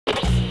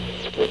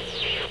Hey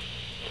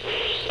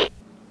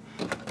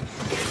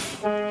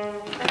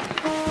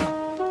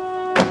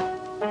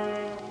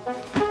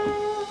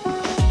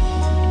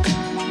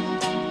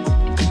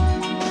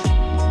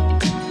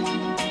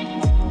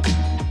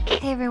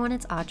everyone,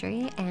 it's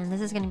Audrey, and this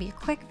is going to be a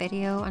quick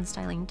video on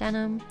styling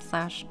denim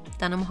 /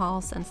 denim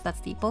haul, since that's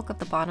the bulk of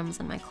the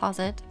bottoms in my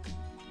closet.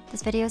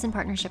 This video is in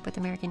partnership with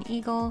American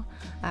Eagle.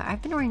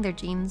 I've been wearing their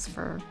jeans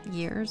for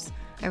years.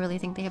 I really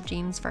think they have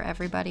jeans for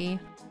everybody.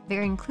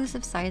 Very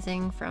inclusive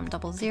sizing from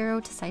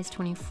 00 to size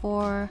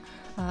 24,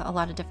 a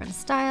lot of different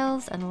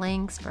styles and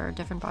lengths for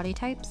different body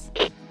types.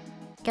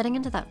 Getting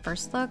into that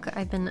first look,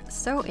 I've been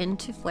so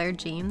into flared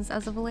jeans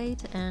as of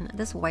late, and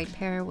this white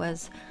pair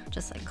was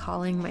just like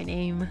calling my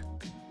name.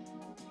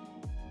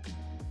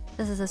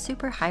 This is a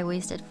super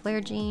high-waisted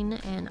flare jean,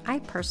 and I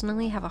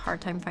personally have a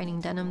hard time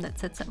finding denim that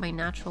sits at my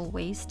natural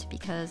waist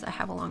because I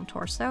have a long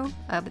torso,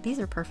 but these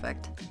are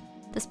perfect.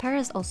 This pair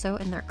is also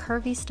in their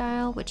curvy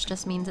style, which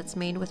just means it's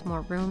made with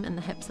more room in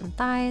the hips and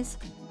thighs,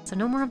 so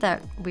no more of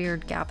that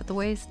weird gap at the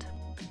waist.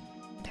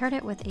 Paired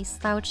it with a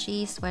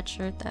slouchy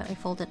sweatshirt that I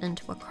folded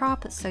into a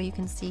crop so you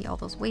can see all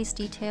those waist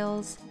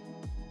details,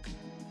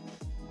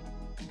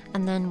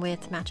 and then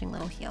with matching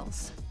little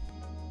heels.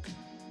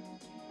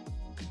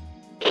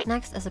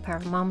 Next is a pair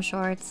of mom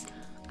shorts.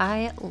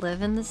 I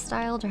live in this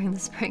style during the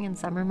spring and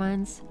summer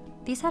months.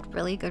 These had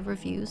really good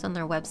reviews on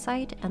their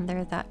website, and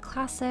they're that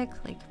classic,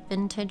 like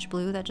vintage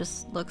blue that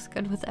just looks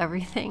good with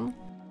everything.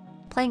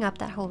 Playing up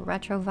that whole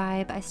retro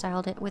vibe, I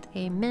styled it with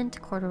a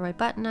mint corduroy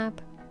button-up,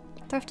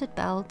 thrifted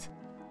belt,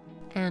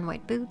 and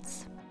white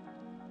boots.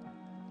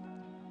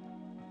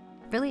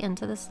 Really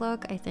into this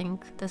look. I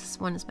think this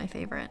one is my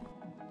favorite.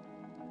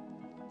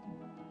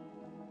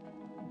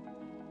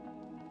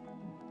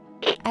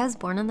 I was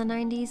born in the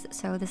 90s,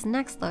 so this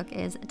next look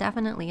is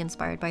definitely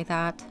inspired by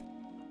that.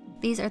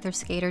 These are their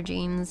skater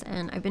jeans,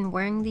 and I've been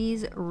wearing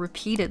these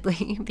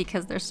repeatedly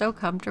because they're so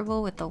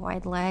comfortable with the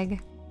wide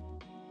leg.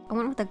 I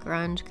went with a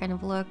grunge kind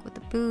of look with the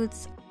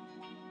boots,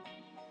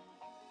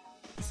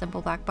 a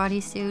simple black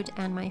bodysuit,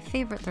 and my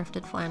favorite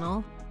thrifted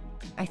flannel.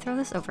 I throw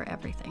this over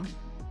everything.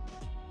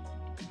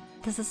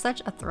 This is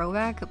such a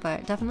throwback,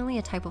 but definitely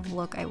a type of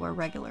look I wear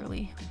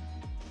regularly.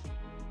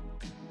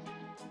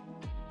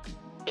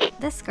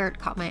 This skirt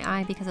caught my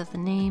eye because of the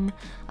name,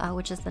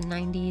 which is the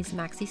 90s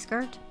maxi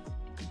skirt.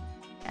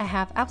 I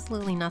have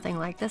absolutely nothing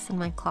like this in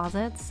my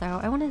closet, so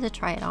I wanted to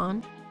try it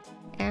on,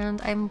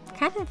 and I'm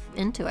kind of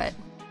into it.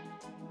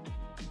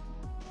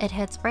 It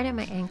hits right at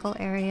my ankle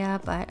area,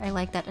 but I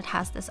like that it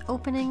has this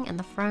opening in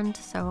the front,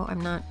 so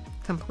I'm not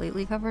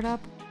completely covered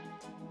up.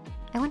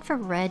 I went for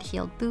red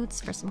heeled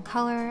boots for some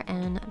color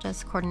and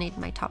just coordinated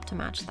my top to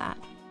match that.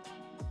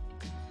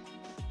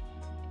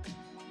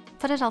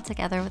 Put it all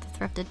together with a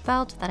thrifted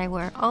belt that I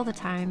wear all the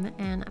time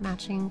and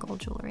matching gold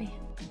jewelry.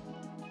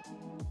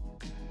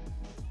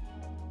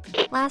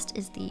 Last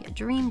is the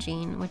Dream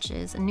Jean, which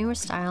is a newer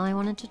style I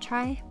wanted to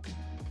try.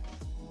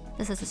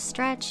 This is a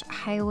stretch,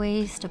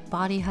 high-waist,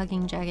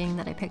 body-hugging jegging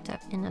that I picked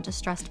up in a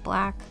distressed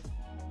black.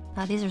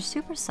 These are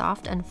super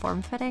soft and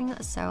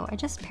form-fitting, so I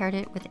just paired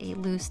it with a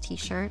loose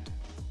t-shirt.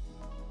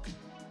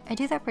 I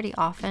do that pretty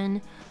often.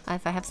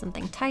 If I have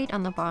something tight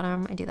on the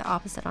bottom, I do the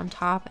opposite on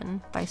top, and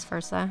vice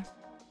versa.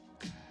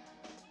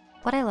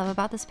 What I love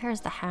about this pair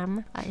is the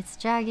hem. It's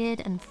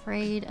jagged and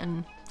frayed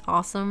and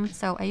awesome,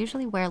 so I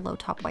usually wear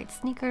low-top white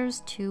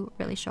sneakers to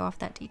really show off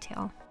that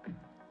detail.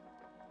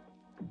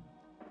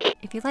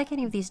 If you like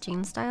any of these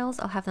jean styles,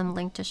 I'll have them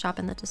linked to shop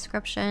in the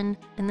description,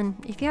 and then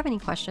if you have any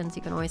questions,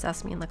 you can always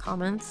ask me in the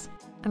comments.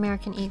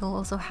 American Eagle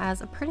also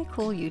has a pretty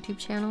cool YouTube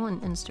channel and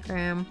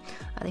Instagram.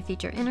 They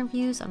feature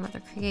interviews on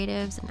other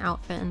creatives and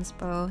outfit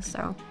inspo,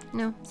 so,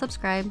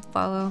 subscribe,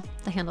 follow.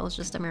 The handle is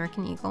just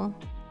American Eagle.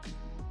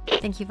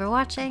 Thank you for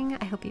watching,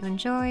 I hope you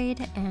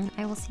enjoyed, and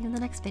I will see you in the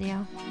next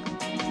video.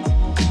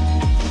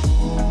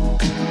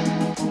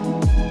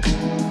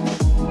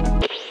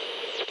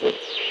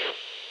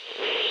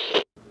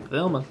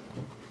 Velma,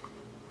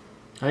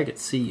 I could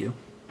see you.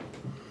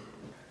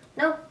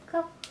 No,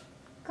 go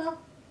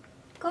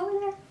over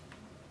there.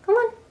 Come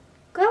on,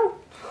 go.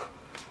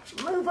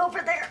 Move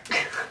over there.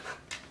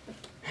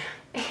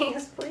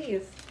 Yes,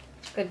 please.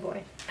 Good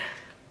boy.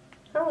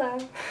 Hello.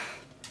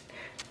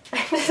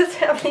 I just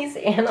have these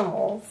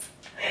animals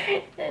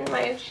in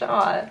my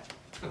shot.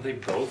 Are they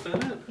both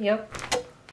in it? Yep.